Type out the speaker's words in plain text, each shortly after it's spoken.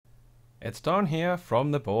It's Don here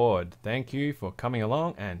from the board. Thank you for coming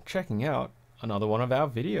along and checking out another one of our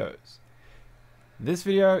videos. This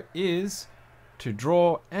video is to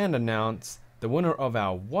draw and announce the winner of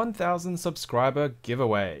our 1000 subscriber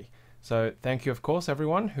giveaway. So thank you of course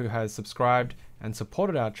everyone who has subscribed and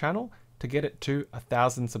supported our channel to get it to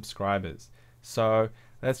 1000 subscribers. So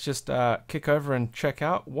let's just kick over and check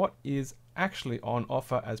out what is actually on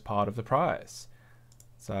offer as part of the prize.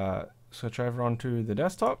 So switch over onto the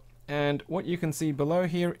desktop, and what you can see below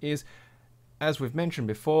here is, as we've mentioned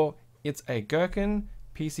before, it's a Gherkin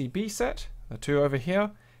PCB set, the two over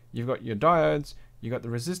here. You've got your diodes, you've got the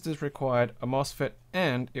resistors required, a MOSFET,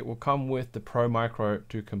 and it will come with the Pro Micro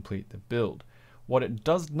to complete the build. What it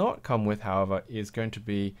does not come with, however, is going to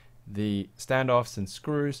be the standoffs and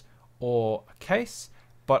screws or a case,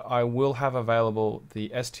 but I will have available the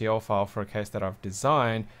STL file for a case that I've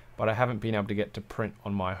designed, but I haven't been able to get to print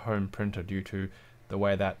on my home printer due to the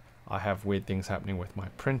way that I have weird things happening with my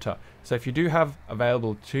printer. So if you do have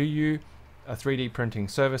available to you a 3D printing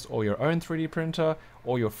service or your own 3D printer,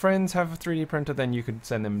 or your friends have a 3D printer, then you could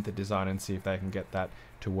send them the design and see if they can get that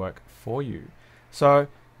to work for you. So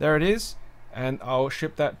there it is, and I'll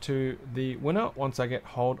ship that to the winner once I get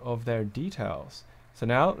hold of their details. So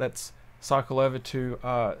now let's cycle over to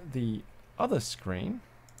the other screen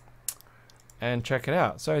and check it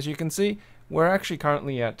out. So as you can see, we're actually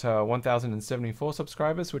currently at 1074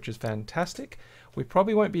 subscribers, which is fantastic. We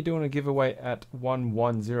probably won't be doing a giveaway at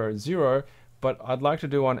 1100, but I'd like to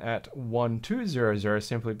do one at 1200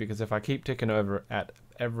 simply because if I keep ticking over at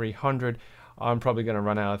every 100, I'm probably going to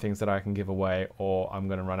run out of things that I can give away, or I'm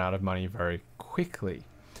going to run out of money very quickly.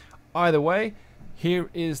 Either way, here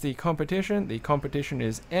is the competition. The competition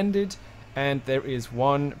is ended, and there is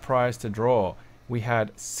one prize to draw. We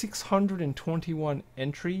had 621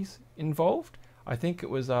 entries involved. I think it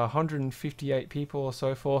was 158 people or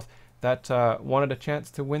so forth that wanted a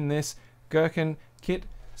chance to win this Gherkin kit.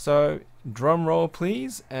 So drum roll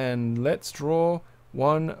please, and let's draw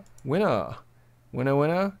one winner. Winner,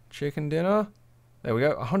 winner, chicken dinner. There we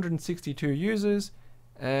go, 162 users,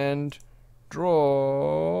 and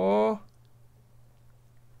draw.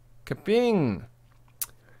 Kaping!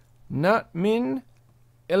 Natmin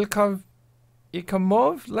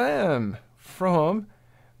Ikamov Lamb from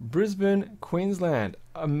Brisbane, Queensland.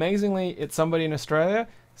 Amazingly, it's somebody in Australia,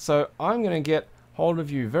 so I'm going to get hold of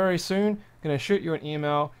you very soon. I'm going to shoot you an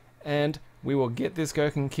email, and we will get this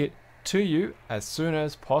Gherkin kit to you as soon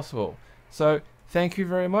as possible. So thank you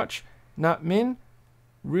very much, Natmin.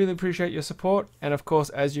 Really appreciate your support, and of course,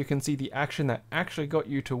 as you can see, the action that actually got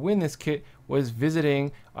you to win this kit was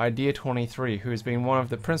visiting Idea23, who has been one of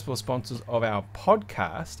the principal sponsors of our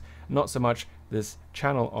podcast, not so much this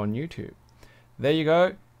channel on YouTube. There you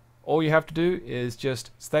go. All you have to do is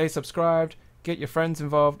just stay subscribed, get your friends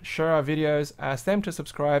involved, share our videos, ask them to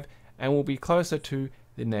subscribe, and we'll be closer to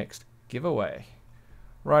the next giveaway.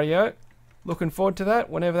 Rightio, looking forward to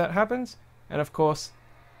that whenever that happens, and of course,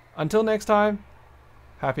 until next time,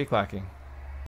 happy clacking.